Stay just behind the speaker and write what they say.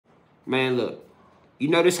Man, look. You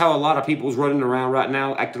notice how a lot of people's running around right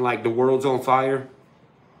now acting like the world's on fire?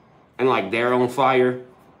 And like they're on fire?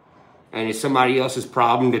 And it's somebody else's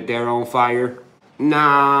problem that they're on fire?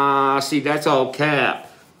 Nah, see, that's all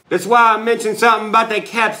cap. That's why I mentioned something about they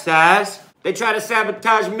capsize. They try to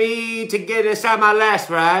sabotage me to get inside my last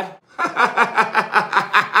ride.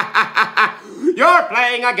 You're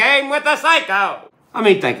playing a game with a psycho. I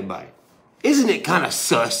mean, think about it. Isn't it kind of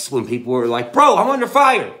sus when people are like, bro, I'm under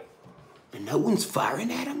fire, and no one's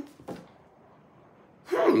firing at them?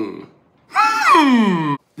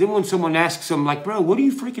 Then when someone asks them, like, bro, what are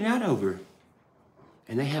you freaking out over?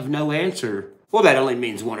 And they have no answer. Well, that only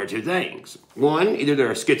means one or two things. One, either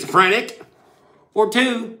they're schizophrenic, or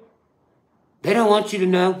two, they don't want you to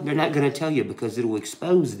know. They're not going to tell you because it'll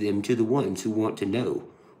expose them to the ones who want to know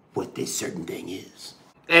what this certain thing is.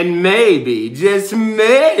 And maybe, just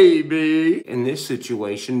maybe, in this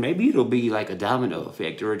situation, maybe it'll be like a domino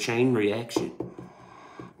effect or a chain reaction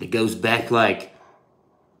that goes back like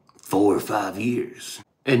 4 or 5 years.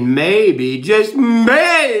 And maybe, just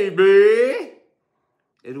maybe,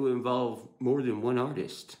 it'll involve more than one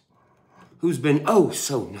artist who's been oh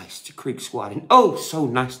so nice to Creek Squad and oh so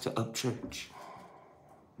nice to Upchurch,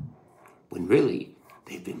 when really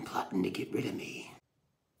they've been plotting to get rid of me.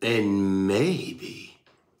 And maybe,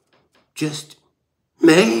 just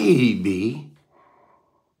maybe,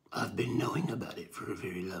 I've been knowing about it for a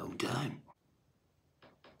very long time.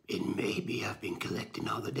 And maybe I've been collecting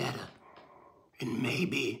all the data. And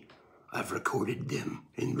maybe I've recorded them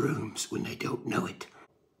in rooms when they don't know it.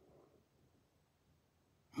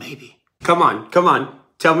 Maybe. Come on.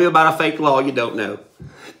 Tell me about a fake law you don't know.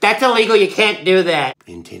 That's illegal, you can't do that.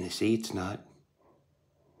 In Tennessee, it's not.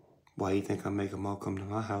 Why do you think I make them all come to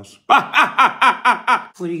my house?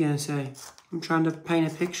 What are you gonna say? I'm trying to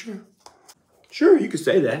paint a picture? Sure, you could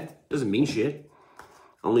say that. Doesn't mean shit.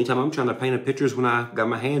 Only time I'm trying to paint a picture is when I got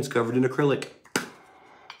my hands covered in acrylic.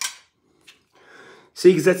 See,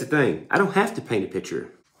 because that's the thing. I don't have to paint a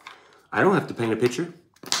picture. I don't have to paint a picture.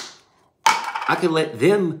 I can let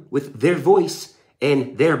them, with their voice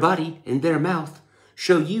and their body and their mouth,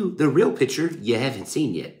 show you the real picture you haven't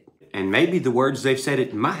seen yet. And maybe the words they've said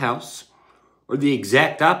at my house are the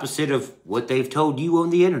exact opposite of what they've told you on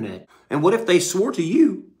the internet. And what if they swore to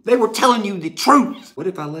you they were telling you the truth? What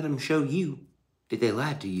if I let them show you that they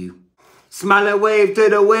lied to you? Smiley wave to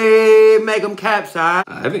the wave, make them capsize.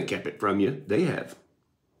 I haven't kept it from you. They have.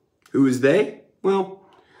 Who is they? Well,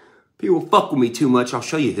 people fuck with me too much, I'll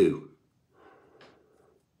show you who.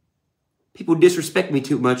 People disrespect me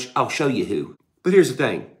too much, I'll show you who. But here's the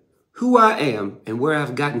thing. Who I am and where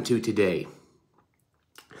I've gotten to today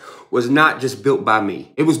was not just built by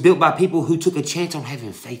me. It was built by people who took a chance on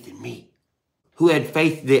having faith in me. Who had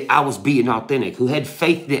faith that I was being authentic. Who had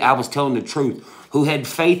faith that I was telling the truth. Who had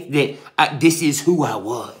faith that this is who I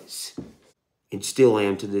was. And still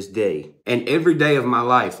am to this day. And every day of my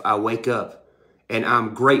life, I wake up and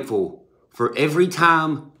I'm grateful for every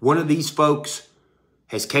time one of these folks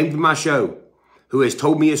has came to my show who has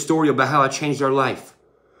told me a story about how I changed their life.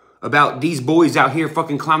 About these boys out here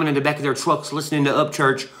fucking climbing in the back of their trucks, listening to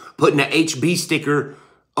Upchurch, putting an HB sticker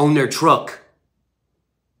on their truck.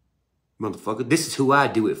 Motherfucker, this is who I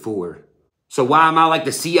do it for. So why am I like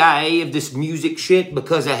the CIA of this music shit?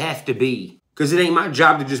 Because I have to be. Because it ain't my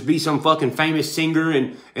job to just be some fucking famous singer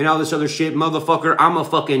and all this other shit. Motherfucker, I'm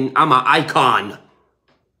an icon.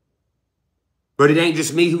 But it ain't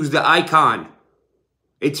just me who's the icon.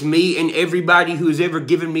 It's me and everybody who's ever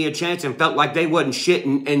given me a chance and felt like they wasn't shit.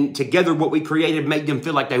 And together what we created made them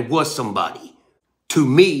feel like they was somebody. To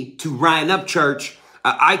me, to Ryan Upchurch,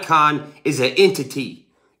 an icon is an entity.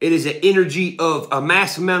 It is an energy of a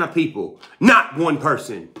mass amount of people, not one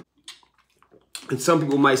person. And some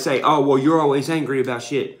people might say, oh, well, you're always angry about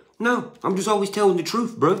shit. No, I'm just always telling the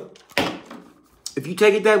truth, bro. If you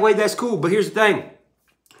take it that way, that's cool. But here's the thing.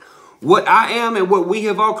 What I am and what we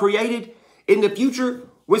have all created in the future,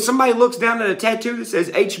 when somebody looks down at a tattoo that says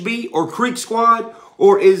HB or Creek Squad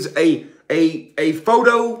or is a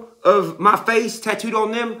photo of my face tattooed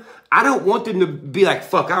on them, I don't want them to be like,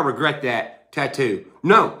 fuck, I regret that tattoo.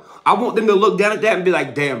 No, I want them to look down at that and be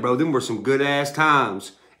like, damn, bro, them were some good ass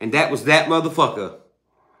times. And that was that motherfucker.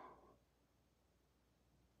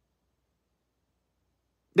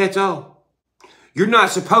 That's all. You're not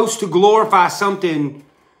supposed to glorify something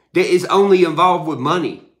that is only involved with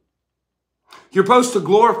money. You're supposed to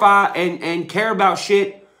glorify and care about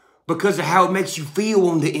shit because of how it makes you feel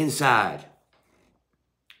on the inside.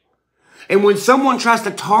 And when someone tries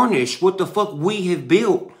to tarnish what the fuck we have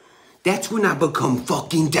built, that's when I become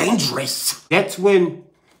fucking dangerous. That's when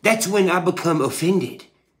I become offended.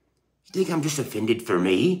 You think I'm just offended for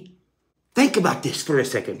me? Think about this for a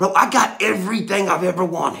second. Bro, I got everything I've ever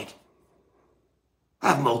wanted. I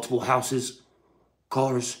have multiple houses,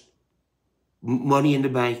 cars, money in the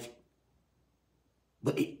bank.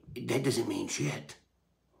 But that doesn't mean shit.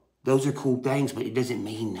 Those are cool things, but it doesn't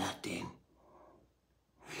mean nothing.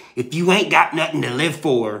 If you ain't got nothing to live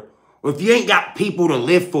for, or if you ain't got people to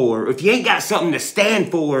live for, or if you ain't got something to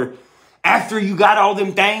stand for, after you got all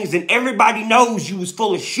them things, then everybody knows you was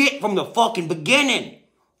full of shit from the fucking beginning.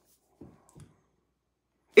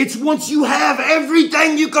 It's once you have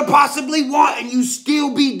everything you could possibly want and you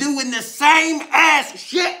still be doing the same ass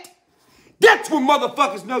shit. That's when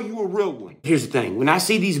motherfuckers know you a real one. Here's the thing. When I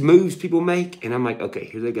see these moves people make, and I'm like, okay,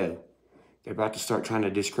 here they go. They're about to start trying to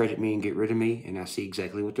discredit me and get rid of me, and I see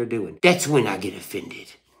exactly what they're doing. That's when I get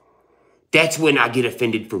offended. That's when I get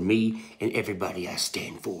offended for me and everybody I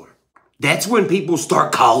stand for. That's when people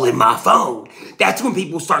start calling my phone. That's when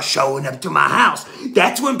people start showing up to my house.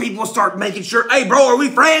 That's when people start making sure, hey, bro, are we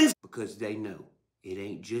friends? Because they know it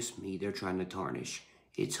ain't just me they're trying to tarnish.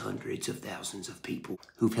 It's hundreds of thousands of people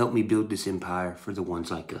who've helped me build this empire for the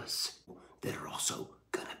ones like us that are also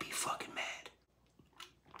gonna be fucking mad.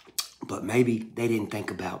 But maybe they didn't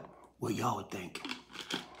think about what y'all would think.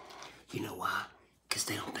 You know why? Because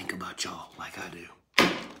they don't think about y'all like I do.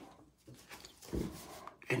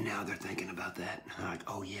 And now they're thinking about that. And they're like,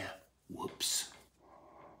 oh yeah, whoops.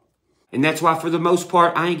 And that's why for the most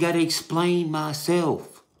part, I ain't got to explain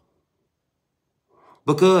myself.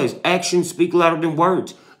 Because actions speak louder than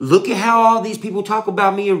words. Look at how all these people talk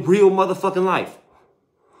about me in real motherfucking life.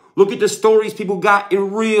 Look at the stories people got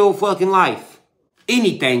in real fucking life.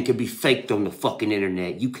 Anything can be faked on the fucking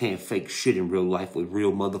internet. You can't fake shit in real life with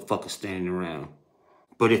real motherfuckers standing around.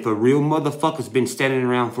 But if a real motherfucker's been standing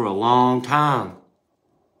around for a long time,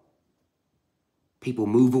 people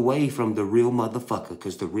move away from the real motherfucker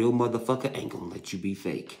because the real motherfucker ain't gonna let you be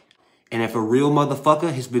fake. And if a real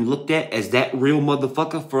motherfucker has been looked at as that real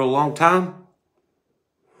motherfucker for a long time,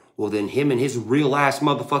 well then him and his real ass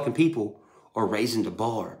motherfucking people are raising the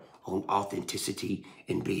bar on authenticity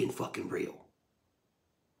and being fucking real.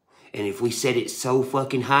 And if we set it so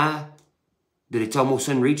fucking high that it's almost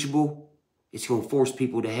unreachable, it's gonna force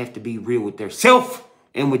people to have to be real with their self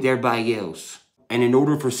and with everybody else. And in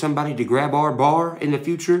order for somebody to grab our bar in the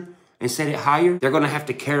future and set it higher, they're going to have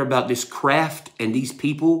to care about this craft and these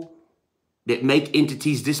people that make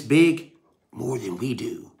entities this big more than we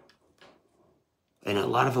do. And a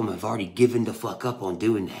lot of them have already given the fuck up on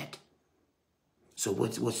doing that. So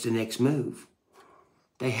what's the next move?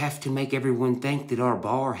 They have to make everyone think that our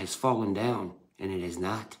bar has fallen down, and it has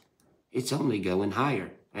not. It's only going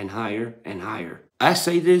higher and higher and higher. I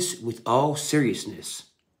say this with all seriousness.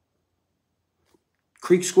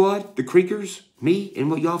 Creek Squad, the Creekers, me, and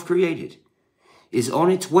what y'all have created is on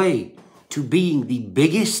its way to being the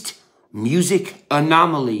biggest music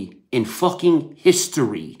anomaly in fucking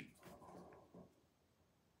history.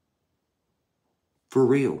 For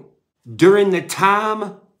real. During the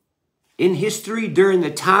time in history, during the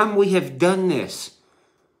time we have done this,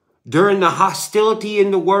 during the hostility in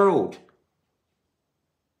the world,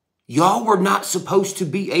 y'all were not supposed to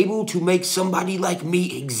be able to make somebody like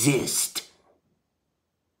me exist.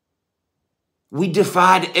 We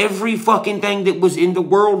defied every fucking thing that was in the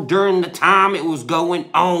world during the time it was going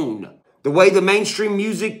on. The way the mainstream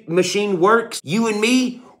music machine works, you and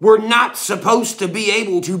me were not supposed to be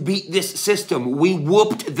able to beat this system. We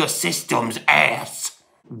whooped the system's ass.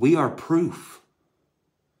 We are proof.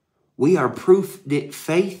 We are proof that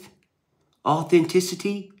faith,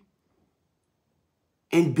 authenticity,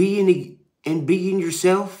 and being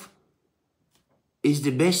yourself is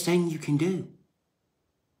the best thing you can do.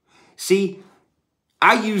 See,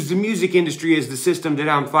 I use the music industry as the system that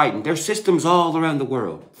I'm fighting. There's systems all around the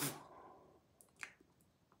world.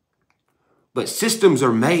 But systems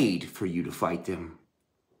are made for you to fight them.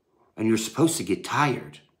 And you're supposed to get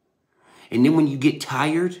tired. And then when you get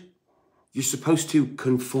tired, you're supposed to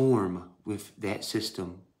conform with that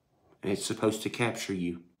system. And it's supposed to capture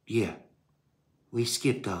you. Yeah, we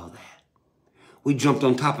skipped all that. We jumped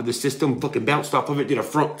on top of the system, fucking bounced off of it, did a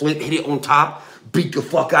front flip, hit it on top, beat the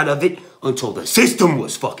fuck out of it until the system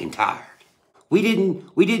was fucking tired. We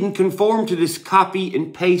didn't conform to this copy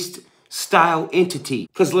and paste style entity.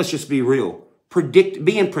 Because let's just be real.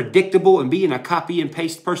 Being predictable and being a copy and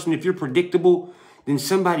paste person, if you're predictable, then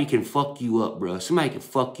somebody can fuck you up, bro. Somebody can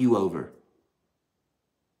fuck you over.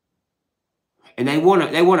 And they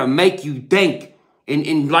wanna make you think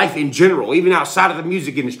in life in general, even outside of the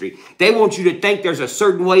music industry. They want you to think there's a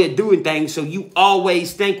certain way of doing things, so you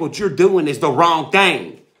always think what you're doing is the wrong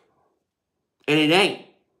thing. And it ain't.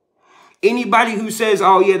 Anybody who says,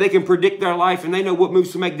 oh yeah, they can predict their life and they know what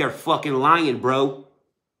moves to make, they're fucking lying, bro.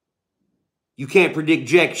 You can't predict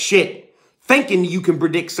jack shit. Thinking you can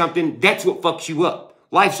predict something, that's what fucks you up.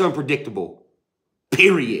 Life's unpredictable.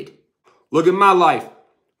 Period. Look at my life.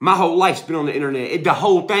 My whole life's been on the internet. The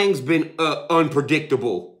whole thing's been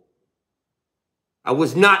unpredictable. I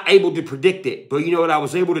was not able to predict it, but you know what I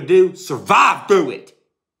was able to do? Survive through it.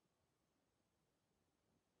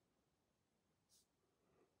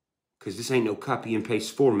 Because this ain't no copy and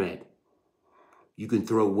paste format. You can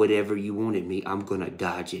throw whatever you want at me. I'm going to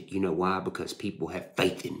dodge it. You know why? Because people have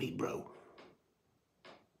faith in me, bro.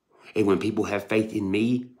 And when people have faith in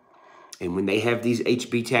me, and when they have these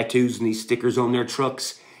HB tattoos and these stickers on their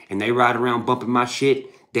trucks, and they ride around bumping my shit,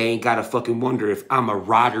 they ain't got to fucking wonder if I'm a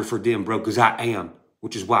rider for them, bro, because I am.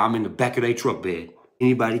 Which is why I'm in the back of their truck bed.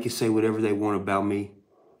 Anybody can say whatever they want about me.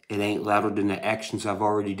 It ain't louder than the actions I've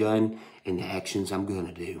already done and the actions I'm going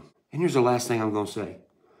to do. And here's the last thing I'm going to say.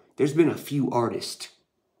 There's been a few artists,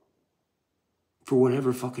 for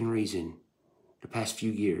whatever fucking reason, the past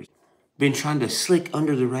few years, been trying to slick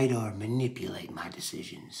under the radar, manipulate my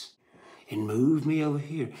decisions. And move me over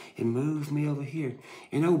here, and move me over here.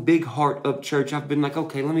 And oh, big heart up church, I've been like,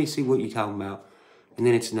 okay, let me see what you're talking about. And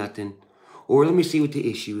then it's nothing. Or let me see what the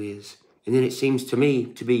issue is. And then it seems to me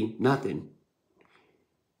to be nothing.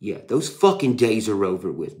 Yeah, those fucking days are over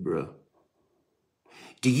with, bro.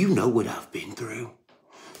 Do you know what I've been through?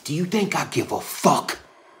 Do you think I give a fuck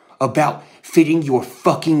about fitting your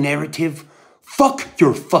fucking narrative? Fuck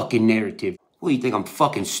your fucking narrative. What, you think I'm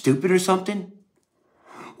fucking stupid or something?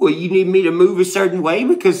 Well, you need me to move a certain way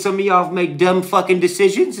because some of y'all have made dumb fucking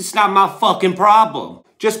decisions? It's not my fucking problem.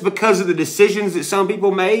 Just because of the decisions that some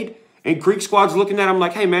people made, and Creek Squad's looking at them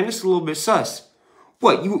like, hey man, this is a little bit sus.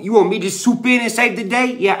 What, you want me to swoop in and save the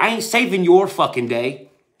day? Yeah, I ain't saving your fucking day.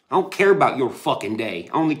 I don't care about your fucking day.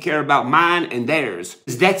 I only care about mine and theirs.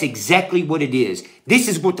 That's exactly what it is. This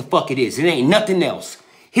is what the fuck it is. It ain't nothing else.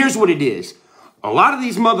 Here's what it is. A lot of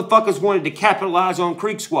these motherfuckers wanted to capitalize on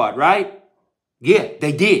Creek Squad, right? Yeah,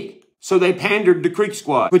 they did. So they pandered to Creek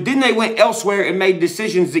Squad. But then they went elsewhere and made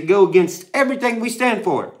decisions that go against everything we stand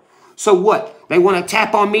for. So what? They want to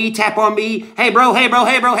tap on me. Hey bro, hey bro,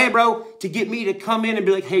 hey bro, hey bro. To get me to come in and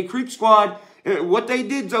be like, hey, Creek Squad, what they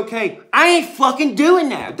did's okay. I ain't fucking doing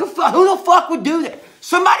that. Who the fuck would do that?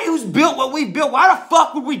 Somebody who's built what we built, why the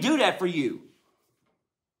fuck would we do that for you?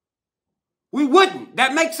 We wouldn't.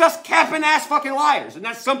 That makes us capping ass fucking liars. And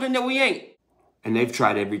that's something that we ain't. And they've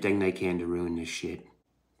tried everything they can to ruin this shit.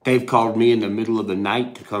 They've called me in the middle of the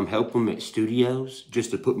night to come help them at studios just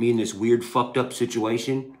to put me in this weird fucked up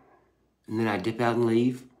situation. And then I dip out and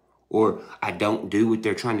leave. Or I don't do what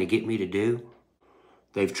they're trying to get me to do.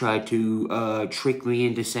 They've tried to trick me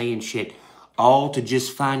into saying shit. All to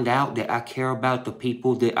just find out that I care about the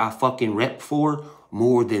people that I fucking rep for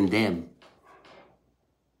more than them.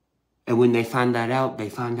 And when they find that out, they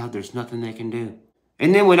find out there's nothing they can do.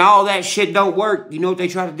 And then when all that shit don't work, you know what they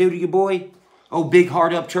try to do to you, boy? Oh, big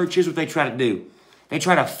hard up churches, what they try to do? They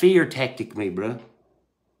try to fear tactic me, bro.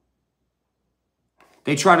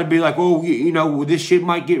 They try to be like, oh, you know, this shit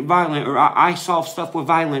might get violent, or I solve stuff with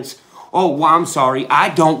violence. Oh, well, I'm sorry. I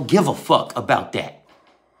don't give a fuck about that.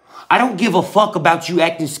 I don't give a fuck about you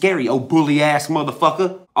acting scary, oh bully ass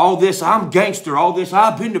motherfucker. All this, I'm gangster. All this,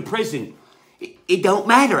 I've been to prison. It don't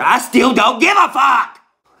matter. I still don't give a fuck.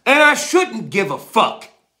 And I shouldn't give a fuck.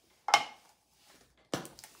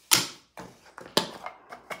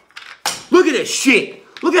 Look at this shit.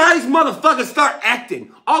 Look at how these motherfuckers start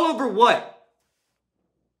acting. All over what?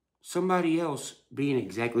 Somebody else being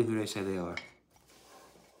exactly who they say they are.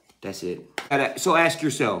 That's it. So ask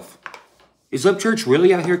yourself, is Upchurch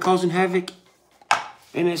really out here causing havoc?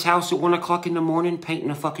 In his house at 1 o'clock in the morning painting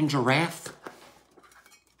a fucking giraffe?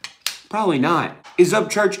 Probably not. Is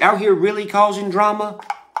Upchurch out here really causing drama?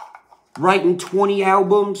 Writing 20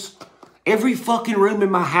 albums? Every fucking room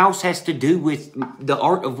in my house has to do with the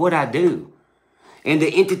art of what I do. And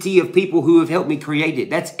the entity of people who have helped me create it.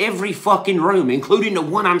 That's every fucking room, including the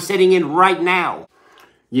one I'm sitting in right now.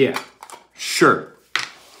 Yeah, sure.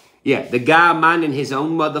 Yeah, the guy minding his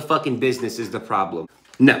own motherfucking business is the problem.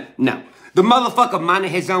 No. The motherfucker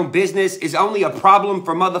minding his own business is only a problem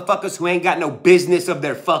for motherfuckers who ain't got no business of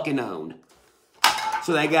their fucking own.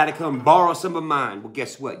 So they gotta come borrow some of mine. Well,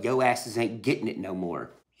 guess what? Yo asses ain't getting it no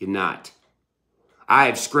more. You're not. I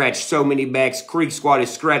have scratched so many backs. Creek Squad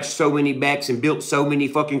has scratched so many backs and built so many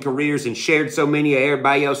fucking careers and shared so many of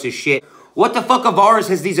everybody else's shit. What the fuck of ours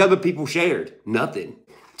has these other people shared? Nothing.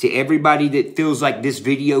 To everybody that feels like this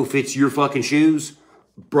video fits your fucking shoes,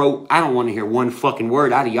 bro, I don't want to hear one fucking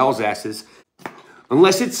word out of y'all's asses.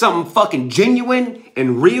 Unless it's something fucking genuine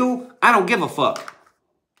and real, I don't give a fuck.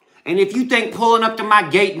 And if you think pulling up to my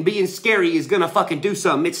gate and being scary is gonna fucking do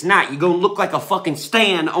something, it's not. You're gonna look like a fucking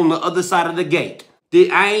stand on the other side of the gate.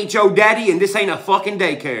 I ain't your daddy and this ain't a fucking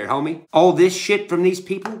daycare, homie. All this shit from these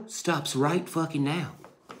people stops right fucking now.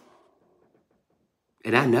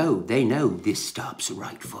 And I know, they know this stops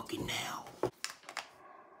right fucking now.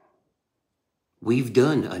 We've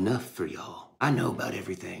done enough for y'all. I know about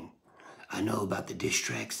everything. I know about the diss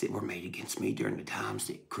tracks that were made against me during the times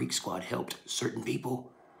that Creek Squad helped certain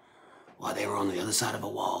people while they were on the other side of a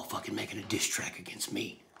wall fucking making a diss track against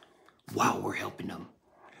me while we're helping them.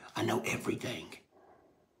 I know everything.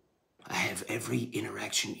 I have every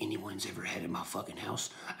interaction anyone's ever had in my fucking house.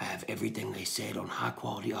 I have everything they said on high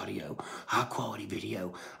quality audio, high quality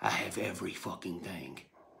video. I have every fucking thing.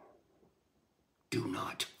 Do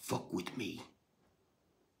not fuck with me.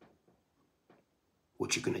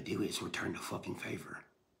 What you're gonna do is return the fucking favor.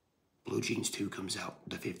 Blue Jeans 2 comes out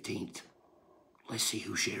the 15th. Let's see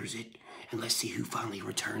who shares it, and let's see who finally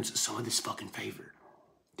returns some of this fucking favor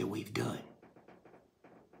that we've done.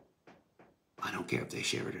 I don't care if they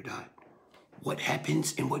share it or not. What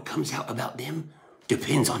happens and what comes out about them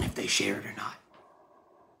depends on if they share it or not.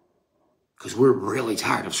 Because we're really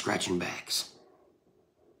tired of scratching backs.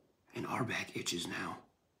 And our back itches now.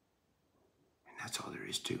 And that's all there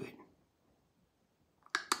is to it.